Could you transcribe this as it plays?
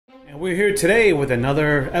And we're here today with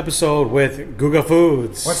another episode with Guga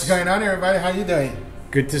Foods. What's going on, everybody? How you doing?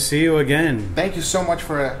 Good to see you again. Thank you so much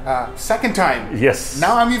for a second time. Yes.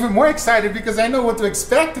 Now I'm even more excited because I know what to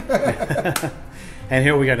expect. And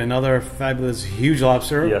here we got another fabulous huge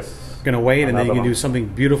lobster. Yes. Gonna wait and then you can one. do something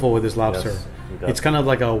beautiful with this lobster. Yes, it's kind of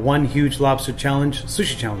like a one huge lobster challenge,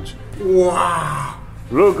 sushi challenge. Wow.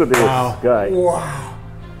 Look at this guy. Wow.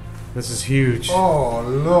 This is huge. Oh,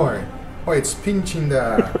 Lord. Oh, it's pinching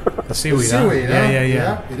the seaweed. seaweed, huh? huh?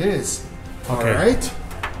 Yeah. It is. Okay. All right.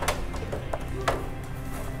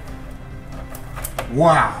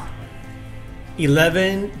 Wow.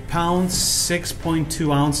 11 pounds,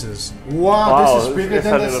 6.2 ounces. Wow, this is bigger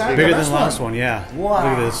than the second. Bigger than the last one, yeah. Wow.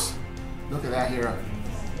 Look at this. Look at that here.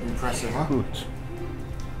 Impressive, huh? Huge.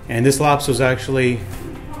 And this lobster is actually,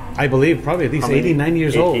 I believe, probably at least 80, 90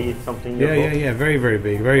 years old. 80 something Yeah, years old. yeah. Very, very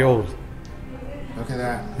big, very old. Look at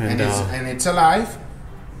that. And, And it's alive.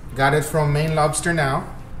 Got it from Maine Lobster now.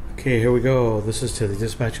 Okay, here we go. This is to the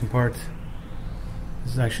dispatching part.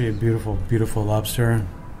 This is actually a beautiful, beautiful lobster.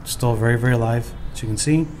 Still very, very alive, as you can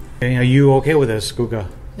see. Okay, are you okay with this, Guga?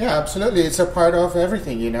 Yeah, absolutely. It's a part of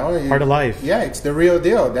everything, you know. Part of life. Yeah, it's the real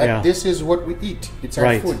deal. Yeah. This is what we eat. It's our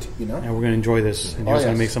Right. food, you know. And we're going to enjoy this. And Oh, you're going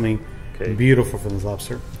to yes. make something Okay. beautiful for this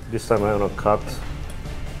lobster. This time I'm gonna cut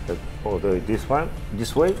all the this one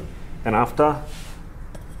this way, and after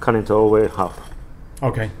cut it all the way half.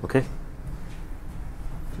 Okay. Okay.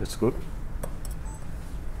 That's good.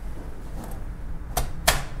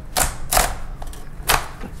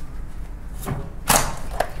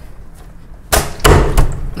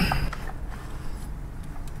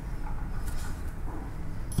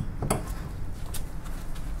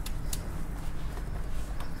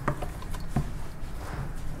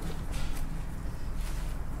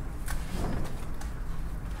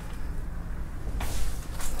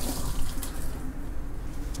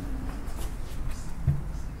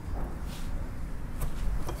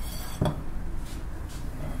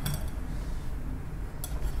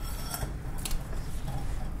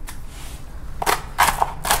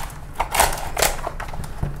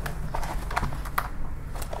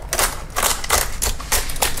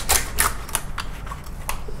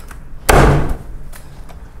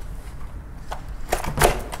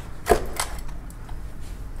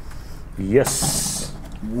 Yes.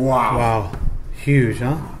 Wow. Wow. Huge,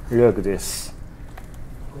 huh? Look at this.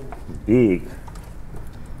 Big.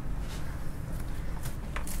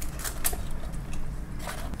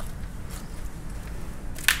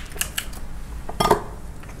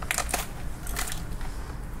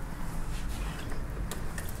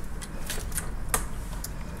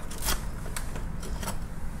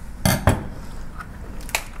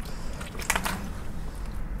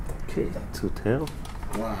 Okay, two tail.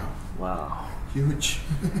 Wow. Wow. Huge.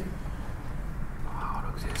 Wow,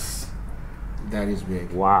 look at this. That is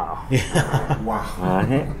big. Wow. Wow.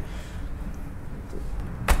 Uh-huh.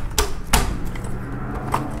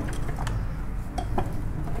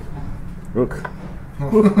 Look.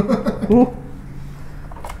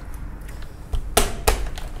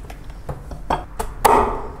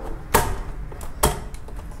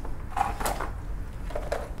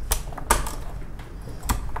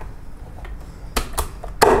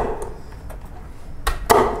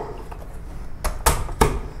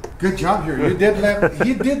 Good job here. You did that.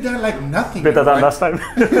 He did that like nothing. Better than right? last time.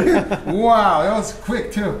 Wow, that was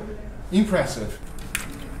quick too. Impressive.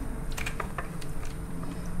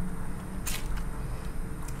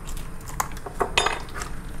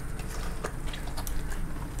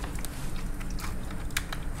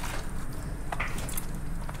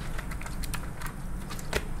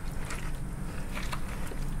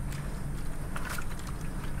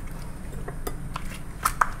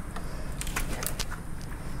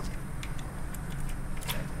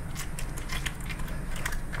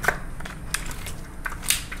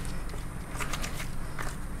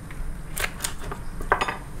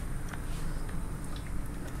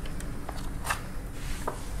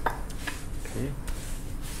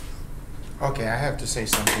 Okay, I have to say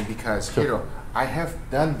something because Hiro, I have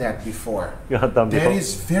done that before. You have done That before.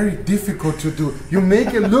 is very difficult to do. You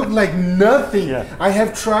make it look like nothing. Yeah. I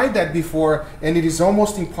have tried that before, and it is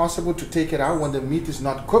almost impossible to take it out when the meat is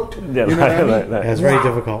not cooked. Yeah, you know what I mean? right. It's very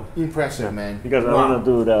difficult. Impressive, man. Because I Wow. want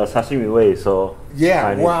to do the sashimi way, so Yeah,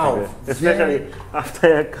 I need wow. like that. Especially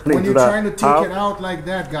after cutting When to you're the trying to take half. it out like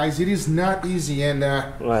that, guys, it is not easy, and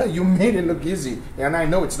Right. you made it look easy. And I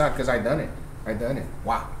know it's not because I done it. I done it.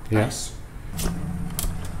 Wow, Yeah. nice.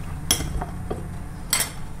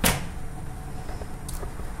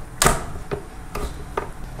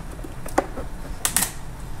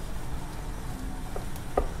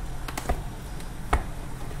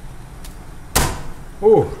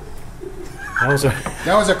 Ooh. That was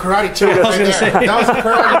a karate chop. I was gonna say. That was a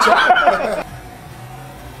karate chop.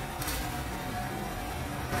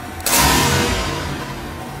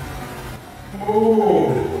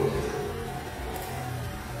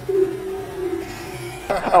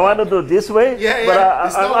 I want to do this way, Yeah, but yeah.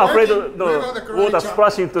 It's I'm not afraid working. of We're on the karate water chop.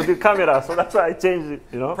 splashing to the camera, so that's why I changed it,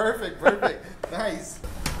 you know? Perfect, perfect. Nice.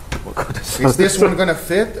 Is this one gonna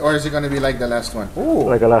fit, or is it gonna be like the last one? Oh,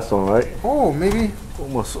 Like the last one, right? oh, maybe.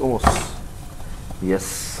 Almost.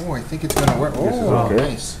 Yes. Oh, I think it's gonna work. This is Oh, okay.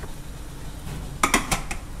 nice.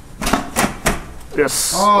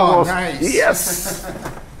 Yes. Oh, almost. nice. Yes.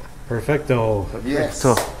 Perfecto. Yes.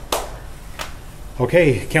 So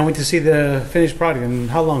Okay, can't wait to see the finished product.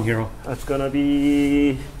 And how long, Hiro? that's gonna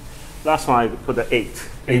be last one. I put the 8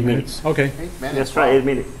 minutes. Okay. 8 minutes. Let's try 8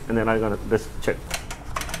 minutes, and then let's check.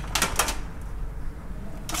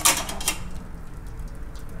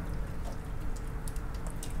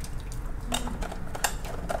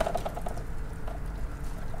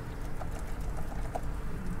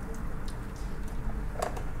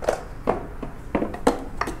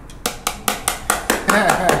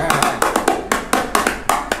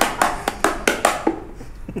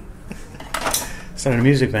 It's not a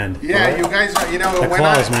music band. Yeah, you guys, you know, The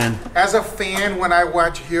claws, man. As a fan, when I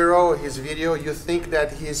watch Hiro, his video, you think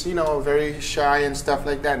that he's, you know, very shy and stuff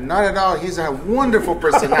like that. Not at all. He's a wonderful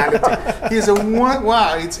personality. He's a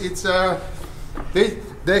wow.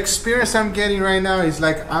 The experience I'm getting right now is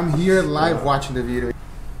like I'm here live watching the video.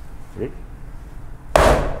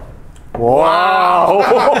 Wow!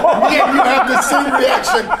 Yeah, you have the same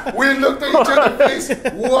reaction. We looked at each other's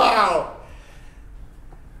face. Wow.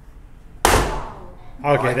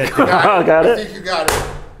 Okay, that's You good. got it. Got I it? think you got it.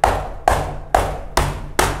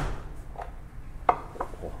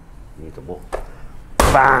 Need to move.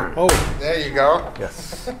 Bang! Oh, There you go.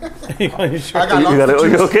 Yes. you got your shirt. I got You lots got of it.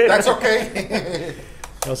 juice. You okay? That's okay.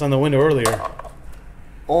 That was on the window earlier.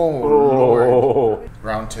 Oh, Lord. Oh.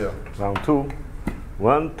 Round 2. Round 2.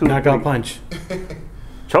 1, 2, Knockout 3. punch.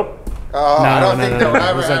 Chop. Oh, I don't think that will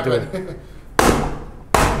ever Let's not do happen.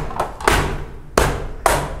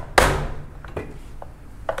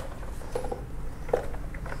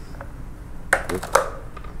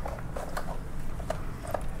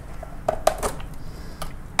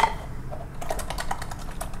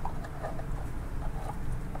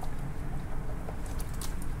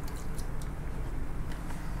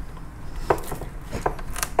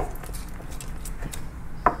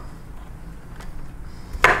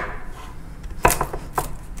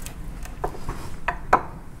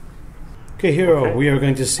 Okay, Hiro, Okay. we are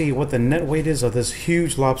going to see what the net weight is of this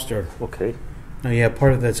huge lobster. Okay. Now you have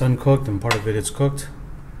part of that's uncooked and part of it is cooked.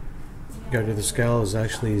 Got to the scale is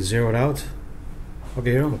actually zeroed out.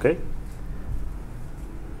 Okay, Hiro? Okay.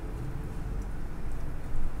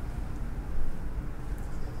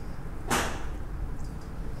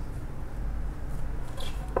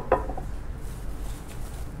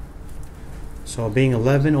 So being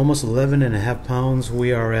 11, almost 11 and a half pounds,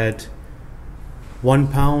 we are at 1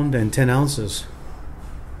 pound and 10 ounces.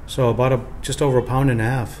 So about just over a pound and a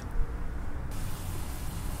half.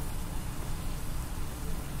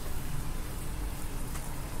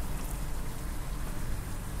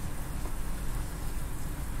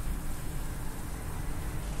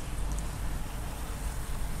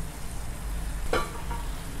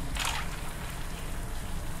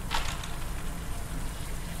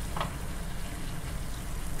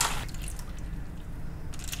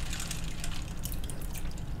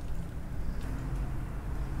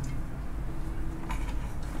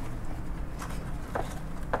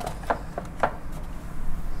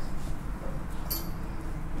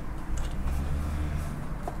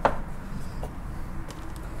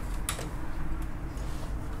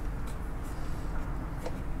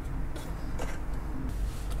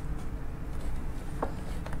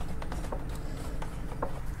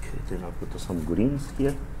 Then I'll put some greens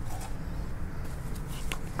here.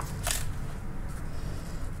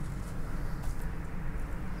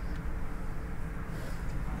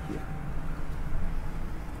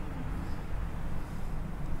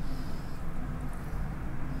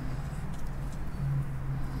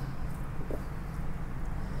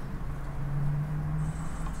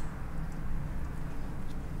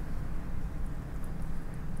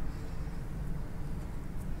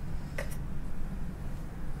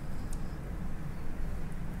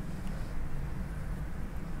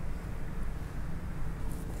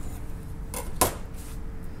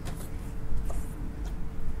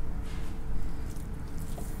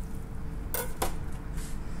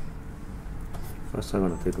 First I'm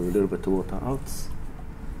going to take a little bit of water out.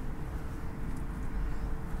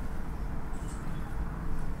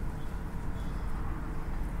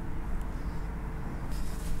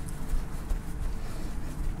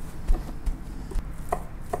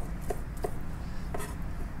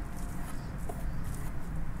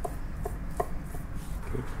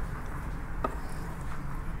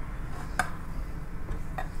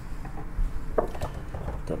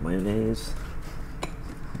 mayonnaise.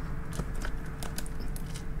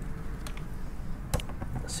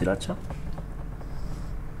 Sriracha.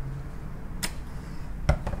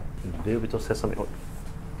 A little bit of sesame oil.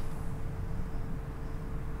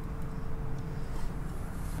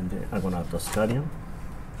 And then I'm gonna add the scallion.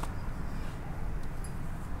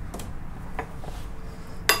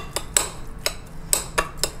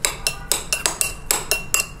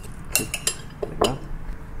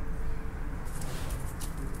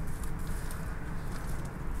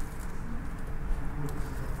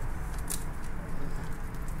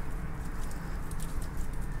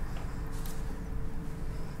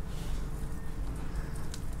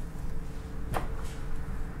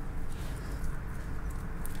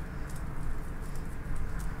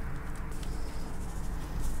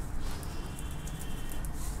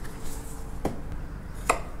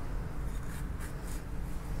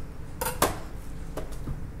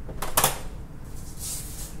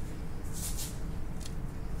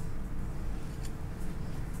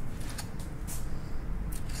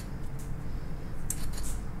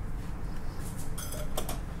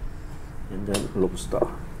 And then lobster.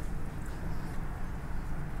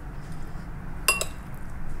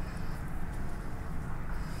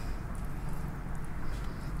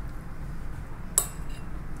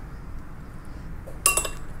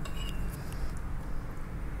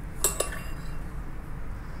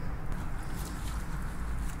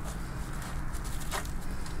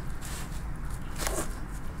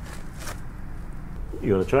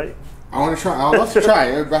 You wanna try it? I want to try. I love to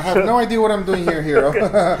try. I have no idea what I'm doing here, Hiro.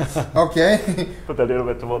 Okay. Put a little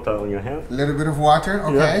bit of water on your hand. A little bit of water.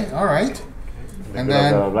 Okay. Yeah. All right. And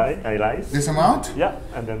then rice. This amount. Yeah,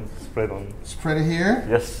 and then spread on. Spread it here.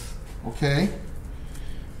 Yes. Okay.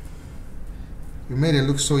 You made it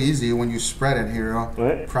look so easy when you spread it, Hiro.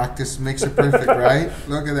 Right. Practice makes it perfect, right?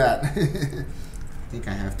 Look at that. I think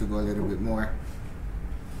I have to go a little bit more.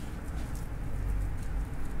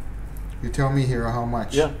 You tell me, Hiro, how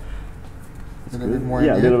much? Yeah. A little bit more.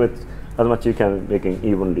 Yeah, a little bit. As much you can make it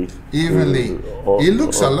evenly. Evenly. It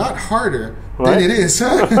looks a lot harder than it is.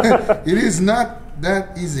 It is not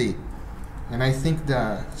that easy. And I think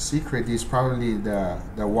the secret is probably the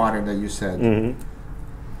water that you said. Mm-hmm.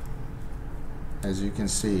 As you can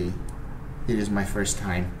see, it is my first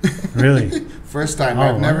time. Really? First time. Oh,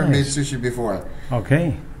 I've never made nice. sushi before.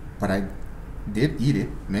 Okay. But I did eat it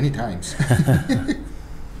many times.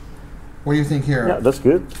 What do you think, Hiro? Yeah, that's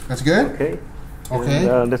good. That's good? Okay. Okay.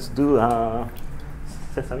 And, let's do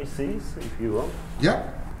sesame seeds if you want. Yeah.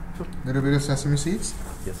 A little bit of sesame seeds.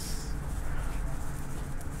 Yes.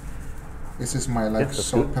 This is my Yes, that's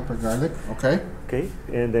salt, good. pepper, garlic. Okay. Okay,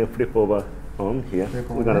 and then flip over on here. Flip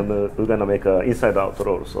We're gonna make a inside out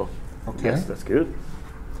roll. So Okay. yes, that's good.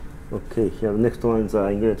 Okay, here next one is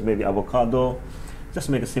ingredient maybe avocado. Just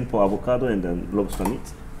make a simple avocado and then lobster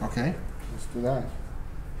meat. Okay. Let's do that.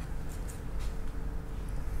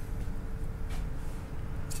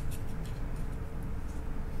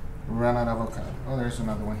 Ran out of avocado. Oh, there's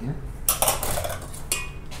another one here.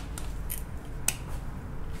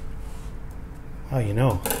 Oh, you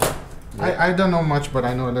know. I don't know much, but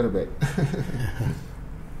I know a little bit.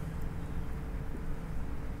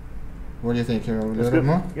 What do you think, Hiro? A little bit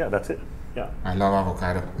more? Yeah, that's it. Yeah. I love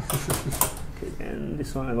avocado. Okay, and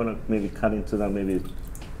this one I'm gonna maybe cut into that maybe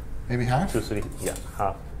Maybe half? 2, 3. Yeah,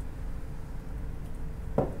 half.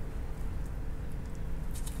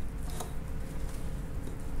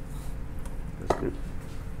 That's good.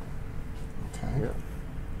 Okay.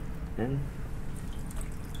 Yeah. And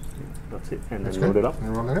that's it. And That's then roll good. it up.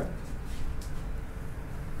 And roll it up.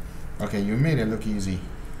 Okay, you made it look easy.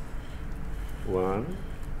 One.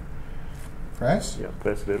 Press. Yeah,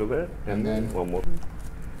 press a little bit. And then then one more.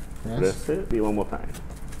 Press. Press it. One more time.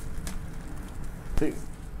 See?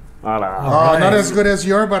 Voila. Oh, not Right. as good as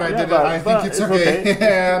yours, but I Yeah, did it. but- I think but it's it's okay. okay.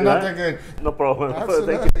 Yeah, not Right? that good. No problem. Thank you.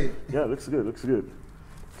 Absolutely. Yeah, looks good. Looks good.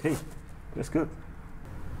 Okay, that's good.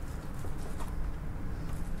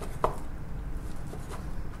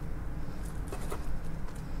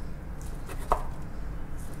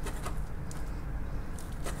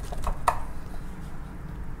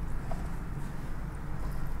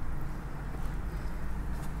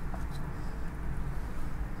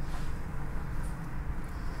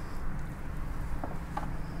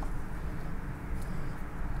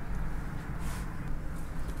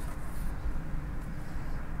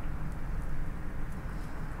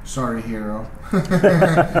 Sorry, Hiro.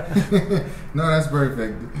 No, that's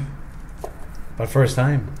perfect. But first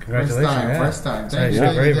time. Congratulations. Yeah. First time. So Thank you. yeah,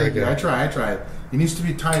 Thank very, you, very thank you. good. I try. It needs to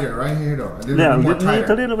be tighter right here, though. A little Yeah, bit more need a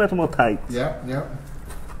tighter. little bit more tight. Yep, yep.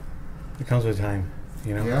 It comes with time.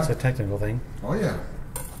 You know, Yeah. it's a technical thing. Oh, yeah.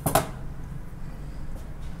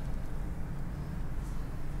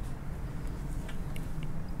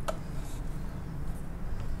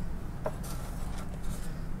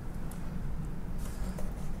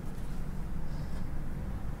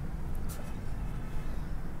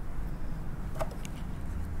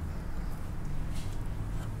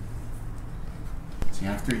 See,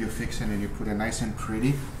 after you fix it and you put it nice and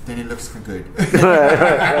pretty, then it looks good.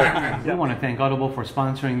 We want to thank Audible for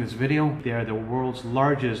sponsoring this video. They are the world's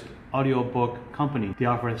largest audiobook company. They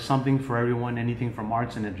offer something for everyone, anything from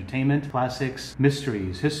arts and entertainment, classics,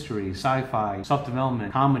 mysteries, history, sci-fi,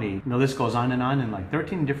 self-development, comedy. The list goes on in like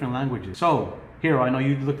 13 different languages. So, Hiro, I know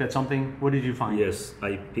you looked at something. What did you find? Yes,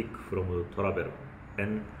 I pick from travel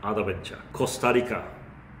and adventure. Costa Rica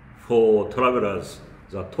for travelers,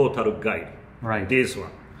 the total guide. Right. This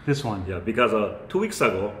one. This one. Yeah, because 2 weeks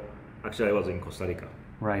ago, actually I was in Costa Rica.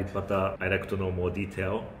 Right. But I like to know more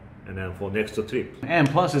detail. And then for next trip. And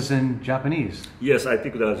plus it's in Japanese. Yes, I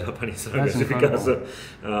pick the Japanese language because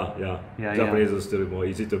Japanese is still more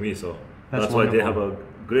easy to me. So that's why they have a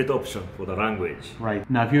great option for the language. Right.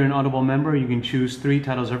 Now, if you're an Audible member, you can choose 3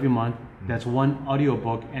 titles every month. That's 1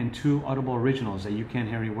 audiobook and 2 Audible originals that you can't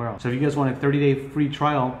hear anywhere else. So if you guys want a 30-day free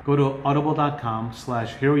trial, go to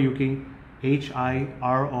audible.com/Hiroyuki,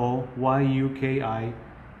 Hiroyuki.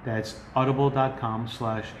 That's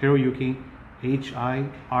audible.com/Hiroyuki,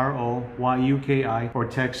 Hiroyuki, or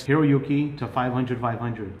text Hiroyuki to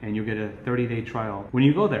 500 and you get a 30-day trial when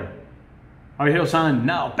you go there. All right, Hiro-san,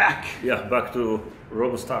 now back. Yeah, back to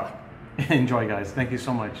Lobster. Enjoy, guys. Thank you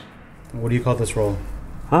so much. What do you call this roll?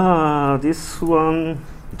 This one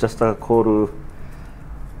just called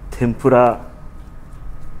tempura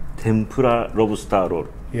lobster roll.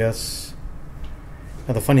 Yes.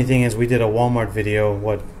 Now the funny thing is, we did a Walmart video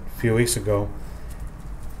a few weeks ago,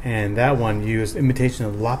 and that one used imitation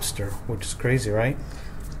of lobster, which is crazy, right?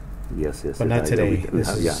 Yes. But not today. This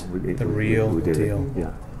is the real deal.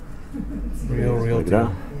 Yeah. Real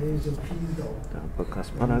deal.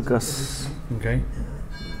 Asparagus. Okay.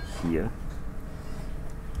 Here.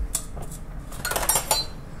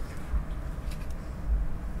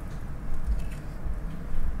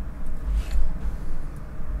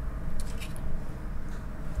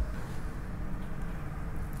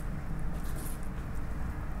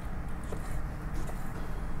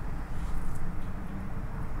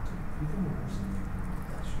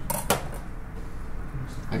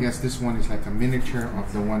 I guess this one is like a miniature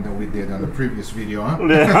of the one that we did on the previous video, huh?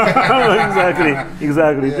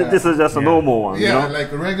 Exactly. Yeah. This is just a normal one. Yeah, you know?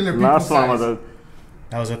 like a regular people Last size. one was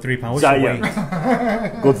That was a 3-pound. What's giant. your weight?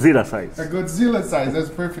 Godzilla size. A Godzilla size, that's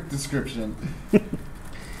perfect description. Yeah.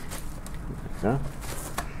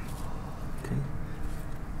 Okay.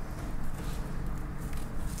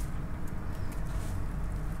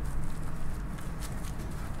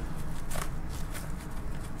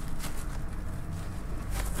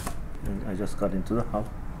 And I just got into the house.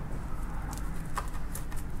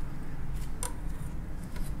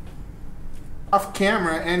 Off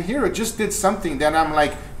camera, and Hiro just did something that I'm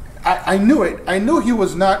like, I knew it. I knew he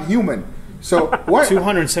was not human. So what?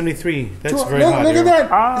 273. That's very look, hot. look at that.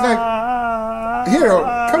 He's like, Hiro,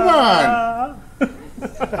 come on.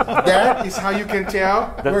 That is how you can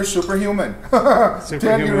tell we're superhuman.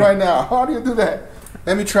 Tell you right now. How do you do that?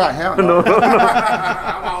 Let me try. Hell no.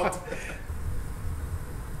 I'm out.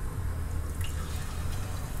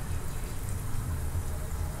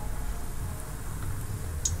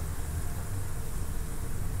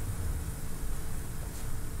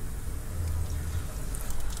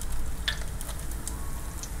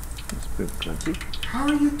 Crunchy. How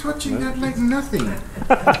are you touching that like nothing?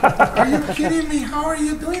 Are you kidding me? How are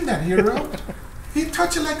you doing that, Hiro? He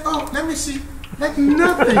touched it like, oh, let me see, like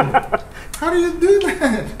nothing. How do you do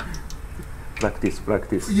that? Practice.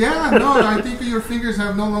 Yeah, no, I think your fingers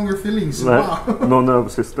have no longer feelings. Wow. No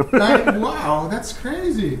nerve system. Wow, that's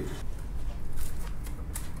crazy.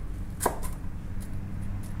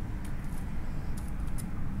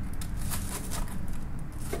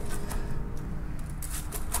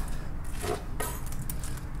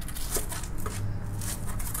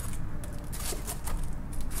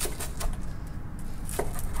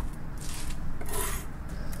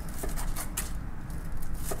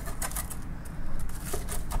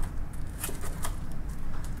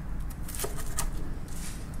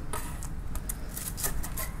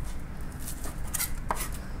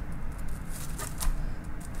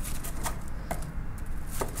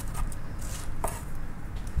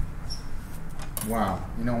 Wow,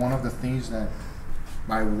 you know, one of the things that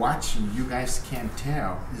by watching you guys can't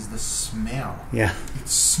tell is the smell. Yeah. It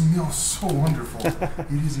smells so wonderful.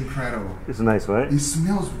 It is incredible. It's nice, right? It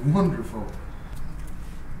smells wonderful.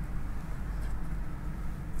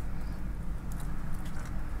 Look how much rolls are done,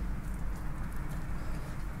 huh? How many people can feed, right? Oh,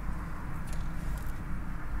 yeah. うん。 Wow,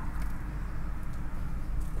 うん。 you know, one of the things that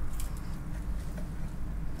by watching you guys can't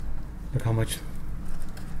tell is the smell. It smells so wonderful. It is incredible. うん。 Look how much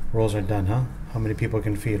rolls are done, huh? How many people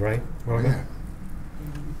can feed, right?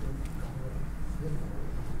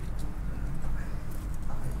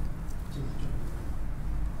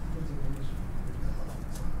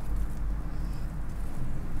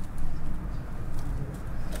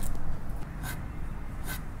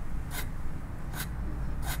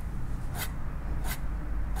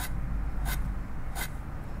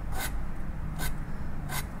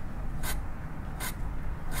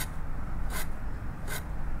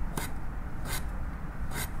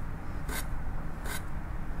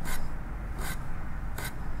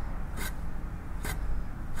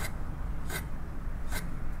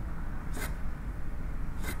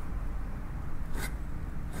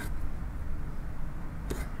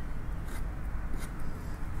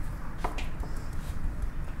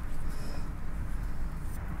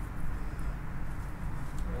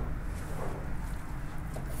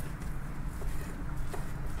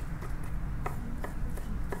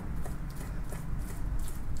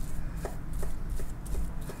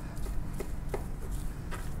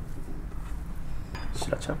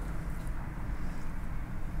 Gotcha.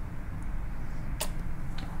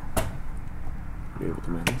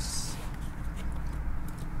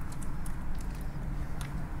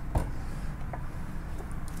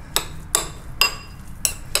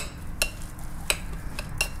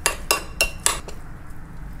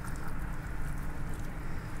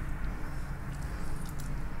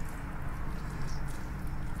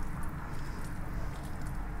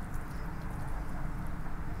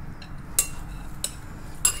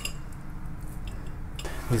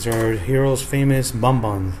 These are Hiro's famous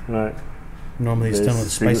bonbons. Right. Normally it's done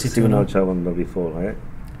with spicy tuna. Before, right?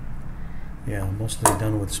 Yeah, mostly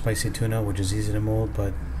done with spicy tuna, which is easy to mold,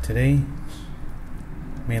 but today,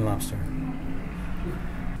 Maine lobster.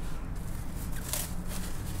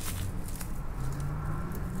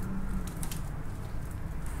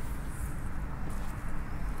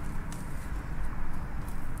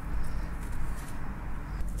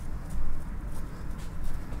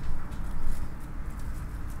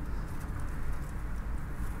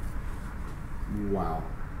 Wow.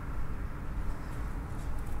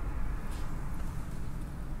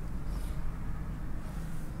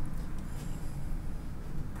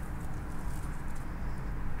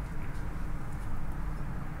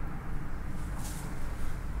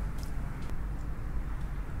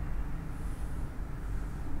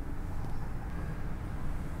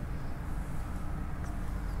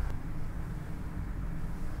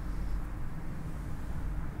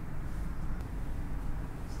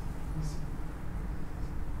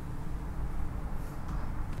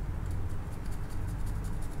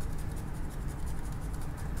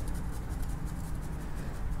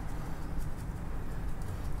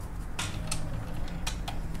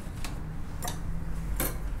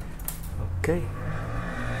 Okay.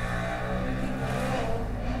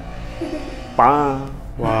 Bam.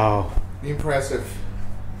 Wow. Impressive.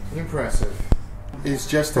 Impressive. It's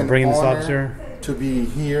just For an bringing this honor lobster. to be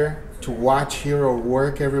here, to watch Hiro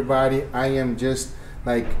work, everybody. I am just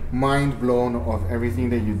like mind blown of everything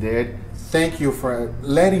that you did. Thank you for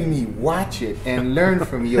letting me watch it and learn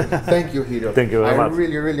from you. Thank you, Hiro. Thank you very much. I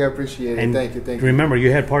really, really appreciate it. And thank you, thank you. remember,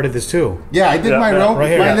 you had part of this too. Yeah, I did my rope. right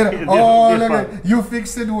here. My Yeah. little, oh, look at you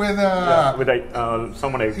fixed it with With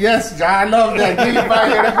someone else. Yes, I love that.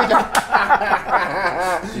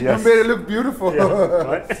 You Yes. made it look beautiful.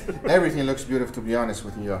 Right? Everything looks beautiful, to be honest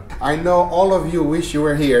with you. I know all of you wish you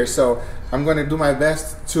were here, so I'm going to do my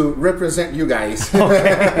best to represent you guys.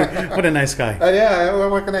 Okay. What a nice guy. Yeah,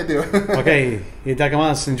 what can I do? Okay,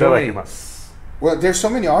 itadakimasu. Enjoy. Well, there's so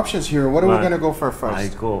many options here. What are we going to go for I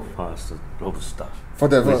first? go first. Lobster. For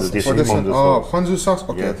the With this for this one. ponzu Oh, sauce. ponzu sauce.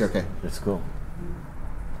 Okay, Yes. okay, okay. Let's go.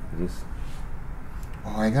 This.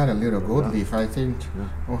 Oh, I got a little gold leaf, I think. Yeah.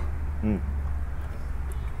 Oh.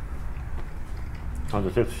 And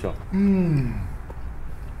the texture.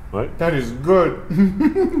 Right? That is good.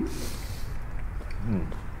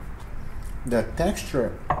 The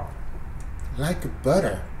texture, like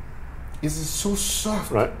butter, is so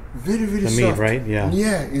soft. Right. Very, very The soft. meat, right? Yeah.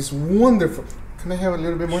 Yeah, it's wonderful. Can I have a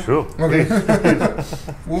little bit more? Sure. Okay.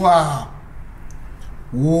 Wow.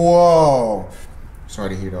 Whoa.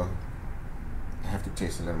 Sorry, Hiro. I have to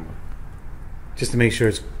taste a little more. Just to make sure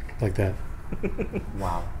it's like that.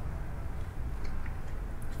 Wow.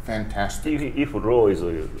 Fantastic. If raw is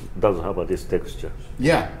doesn't have this texture.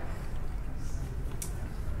 Yeah.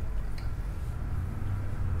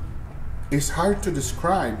 It's hard to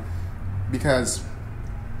describe because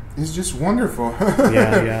it's just wonderful.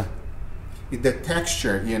 Yeah, yeah. The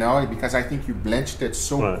texture, you know, because I think you blanched it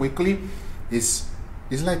so Right. quickly, it's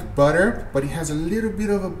like butter, but it has a little bit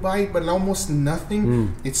of a bite, but almost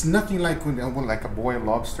nothing. It's nothing like a boiled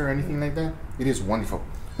lobster or anything like that. It is wonderful.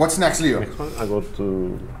 What's next, Leo? Next one, I go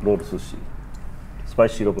to rolled sushi.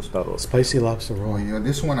 Spicy lobster roll. Spicy lobster roll. Oh, yeah,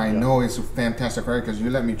 this one I know is fantastic, right? Because you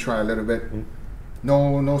let me try a little bit.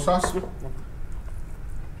 No sauce?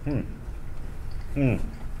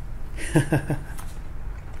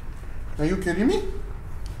 Are you kidding me?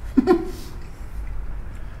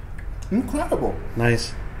 Incredible.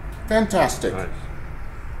 Nice. Fantastic. Nice.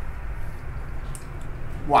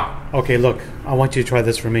 Wow. Okay, look, I want you to try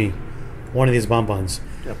this for me. One of these bonbons.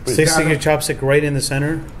 Yeah, please. Stick your chopstick right in the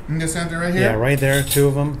center. In the center right here? Yeah, right there, two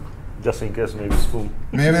of them. Just in case, maybe spoon.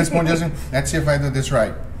 Maybe a spoon doesn't. Let's see if I do this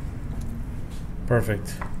right.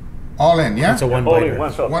 Perfect. All in, yeah? It's a one All biter. in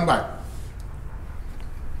one shot. One bite.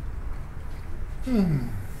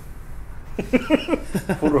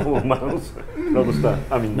 Full of mouth. Lobster.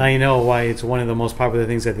 I mean, Now you know why it's one of the most popular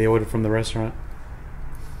things that they order from the restaurant.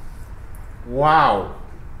 Wow.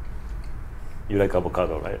 you like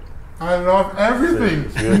avocado, right? I love everything.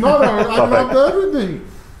 Yeah. No, I love everything.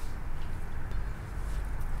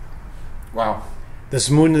 Wow. The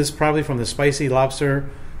smoothness probably from the spicy lobster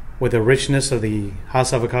with the richness of the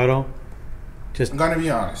Hass avocado. Just I'm gonna be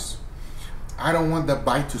honest. I don't want the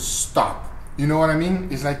bite to stop. You know what I mean?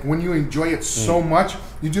 It's like when you enjoy it so much,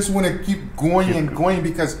 you just want to keep going and going,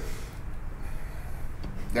 because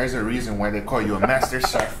there's a reason why they call you a master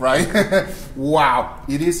chef, right? Wow,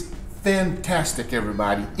 it is fantastic,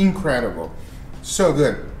 everybody. Incredible. So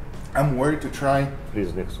good. I'm worried to try.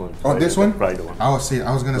 Please, next one. Oh, this one? Fried one. I was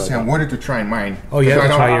gonna say I'm worried to try mine. Oh, you have to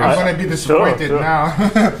try yours. I'm gonna be disappointed Sure. now.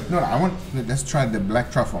 No, let's try the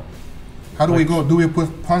black truffle. How do we go? Do we put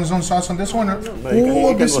ponzon sauce on this one? Or?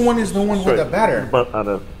 This one is the one with the batter. But on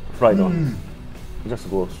the fried one. Just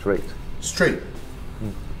go straight. Straight.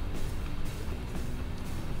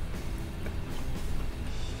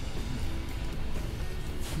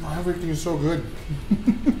 Oh, everything is so good.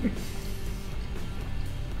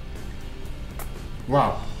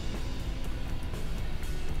 Wow.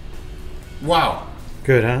 Wow.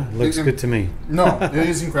 good, huh? Looks good to me. No, it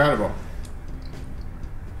is incredible.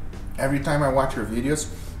 Every time I watch your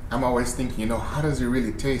videos, I'm always thinking, you know, how does it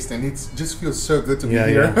really taste? And it just feels so good to be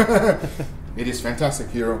here. Yeah. It is fantastic,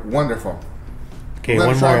 Hiro. Wonderful. Okay,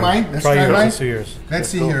 one try more. Mine. Let's try try mine. yours. Let's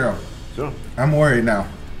see, Hiro. Sure. I'm worried now.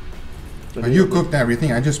 But you cooked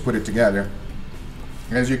everything. I just put it together.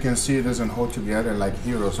 As you can see, it doesn't hold together like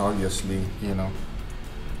Hiro's, obviously, you know.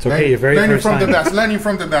 It's okay, you're very learning first from time. the best, learning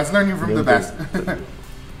from the best, learning from the best.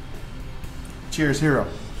 Cheers, Hiro.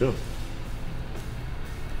 Sure.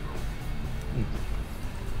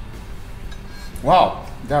 Wow,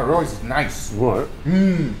 that roll is nice. What?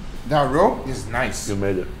 That roll is nice. You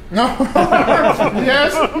made it. No.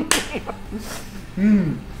 Yes.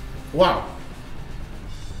 Wow.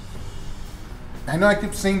 I know I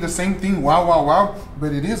keep saying the same thing, wow, wow, wow,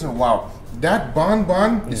 but it is a wow. That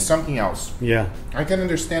bonbon is something else. Yeah. I can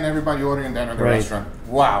understand everybody ordering that at the Right. restaurant.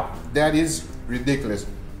 Wow, that is ridiculous.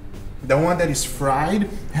 The one that is fried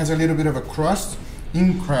has a little bit of a crust.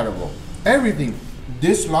 Incredible. Everything.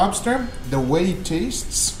 This lobster, the way it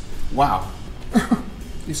tastes, wow.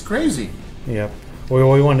 It's crazy. Yep. Well,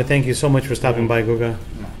 we want to thank you so much for stopping by, Guga.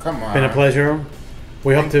 Come on. Been a pleasure.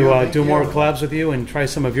 We hope Thank you, to thank do more you. collabs with you and try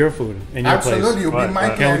some of your food in your place. Absolutely, it'll be my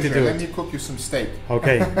Can't wait to pleasure. do Let it. me cook you some steak.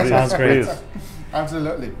 Okay, sounds great. Please.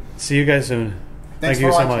 Absolutely. See you guys soon. Thanks Thank you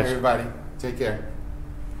for so watching, much. everybody. Take care.